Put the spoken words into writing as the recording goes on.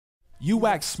You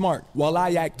act smart while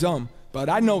I act dumb, but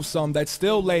I know some that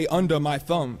still lay under my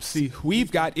thumb. See,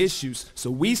 we've got issues,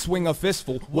 so we swing a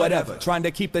fistful, whatever, trying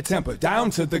to keep the temper down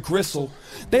to the gristle.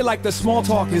 They like the small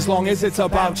talk as long as it's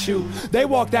about you. They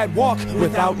walk that walk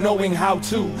without knowing how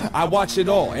to. I watch it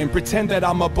all and pretend that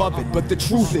I'm above it, but the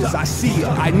truth is I see it,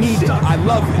 I need it, I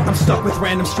love it. I'm stuck with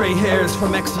random stray hairs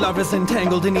from ex-lovers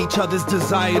entangled in each other's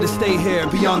desire to stay here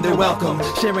beyond their welcome,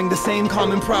 sharing the same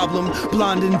common problem.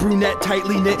 Blonde and brunette,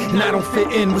 tightly knit, and I don't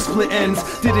fit in with split ends.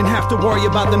 Didn't have to worry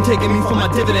about them taking me for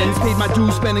my dividends. Paid my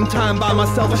dues spending time by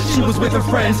myself. She was with her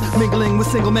friends, mingling with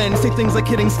single men. Say things like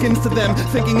hitting skins to them,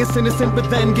 thinking it's innocent, but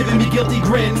then giving me guilty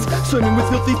grins. Swimming with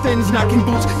filthy fins, knocking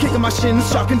boots, kicking my shins.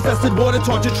 Shark infested water,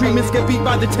 torture treatments, get beat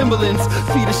by the timberlands.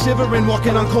 Feet are shivering,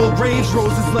 walking on cold graves.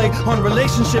 Roses lay on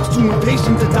relationships, too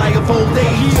impatient to die of old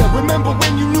age. Yeah, remember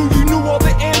when you knew all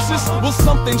the answers? Well,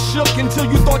 something shook until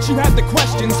you thought you had the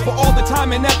questions. For all the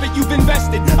time and effort you've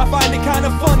invested, I find it kind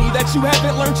of funny that you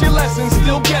haven't learned your lessons.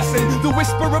 Still guessing, the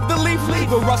whisper of the leaf,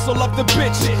 the rustle of the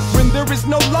bitch. When there is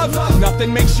no love,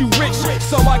 nothing makes you rich.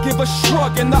 So I give a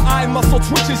shrug and the eye muscle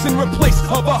twitches in replace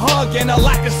of a hug and a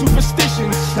lack of superstition.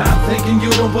 Stop thinking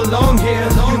you don't belong here.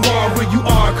 You are where you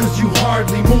are cause you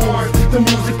hardly move. The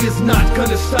music is not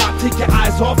gonna stop. Take your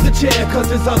eyes off the chair cause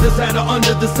there's others that are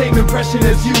under the same impression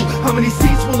as you. How many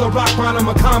seats will a rock bottom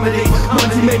accommodate?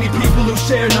 One too many people who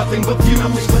share nothing but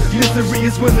views. Misery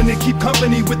is willing to keep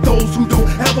company with those who don't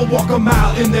ever walk a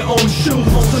mile in their own shoes.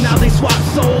 So now they swap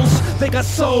souls, they got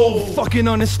soul. Fucking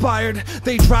uninspired,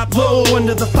 they drop low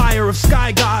under the fire of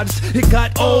sky gods. It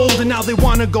got old and now they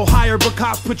wanna go higher, but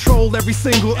cops patrol every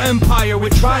single empire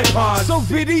with tripods. So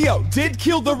video did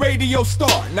kill the radio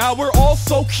star. Now we're all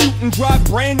so cute and drive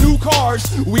brand new cars.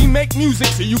 We make music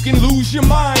so you can lose your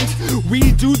mind.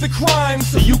 We do the crime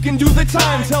so you can do the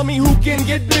time. Tell me who can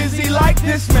get busy like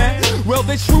this, man? Well,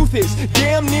 the truth is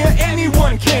damn near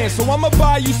anyone can. So I'ma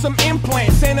buy you some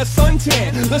implants and a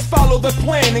suntan. Let's follow the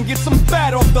plan and get some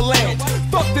fat off the land.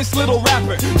 Fuck this little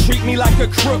rapper, treat me like a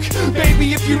crook.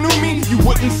 Baby, if you knew me, you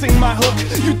wouldn't sing my hook.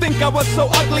 You think I was so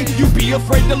ugly, you'd be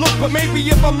afraid to look. But maybe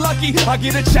if I'm lucky, I'll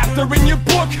get a chapter in your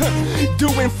book.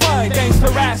 Doing fine, thanks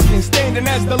for asking. Standing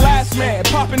as the last man,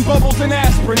 popping bubbles and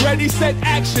aspirin. Ready, set,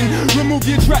 action. Remove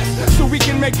your dress so we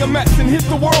can make a mess and hit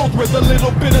the world with a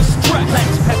little bit of stress.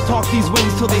 Let's pep talk these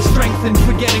wings till they strengthen.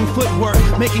 Forgetting footwork,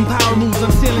 making power moves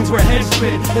on ceilings where heads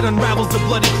spin. It unravels the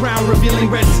bloody crown, revealing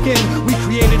red skin. We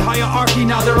created hierarchy,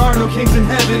 now there are no kings in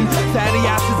heaven. Fatty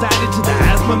acids added to the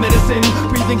asthma medicine.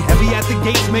 Breathing heavy at the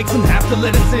gates makes them have to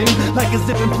let us in. Like as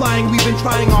if implying we've been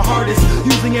trying our hardest,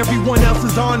 using everyone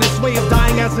else's honest way of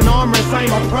dying as an armrest. I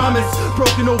ain't my promise.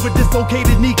 Broken over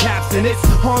dislocated kneecaps, and it's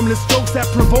harmless jokes that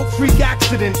provoke freak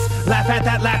accidents. Laugh at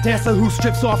that lap dancer who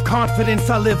strips off confidence.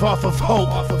 I live off of hope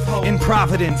in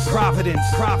Providence, Providence,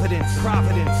 Providence,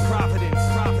 Providence, Providence,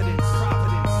 Providence, Providence,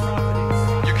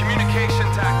 Providence. Your communication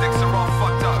tactics are all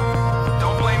fucked up.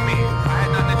 Don't blame me. I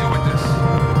had nothing to do with this.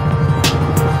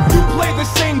 You play the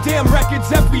same damn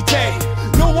records every day.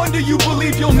 No wonder you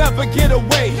believe you'll never get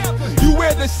away. You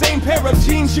wear the same pair of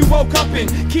jeans you woke up in.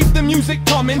 Keep the music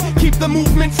coming, keep the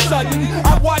movement sudden.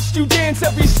 I watched you dance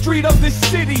every street of this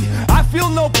city. I feel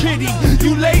no pity.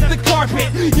 You laid the carpet,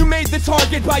 you made the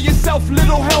target by yourself,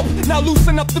 little help. Now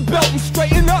loosen up the belt and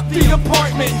straighten up the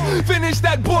apartment. Finish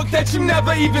that book that you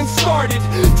never even started.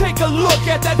 Take a look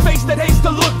at that face that hates to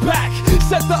look back.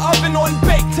 Set the oven on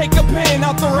bake, take a pan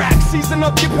out the rack. Season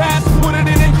up your past, put it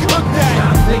in and cook that.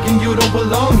 Stop thinking you don't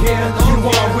belong here. You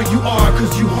are where you are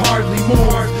cause you hardly move.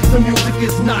 The music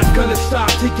is not gonna stop.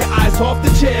 Take your eyes off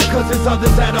the chair cause there's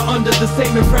others that are under the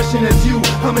same impression as you.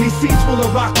 How many seats will a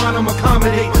rock bottom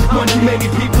accommodate? One too many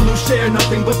people who share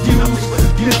nothing but views.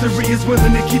 Misery is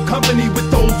willing to keep company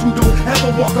with those who don't ever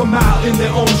walk a mile in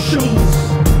their own shoes.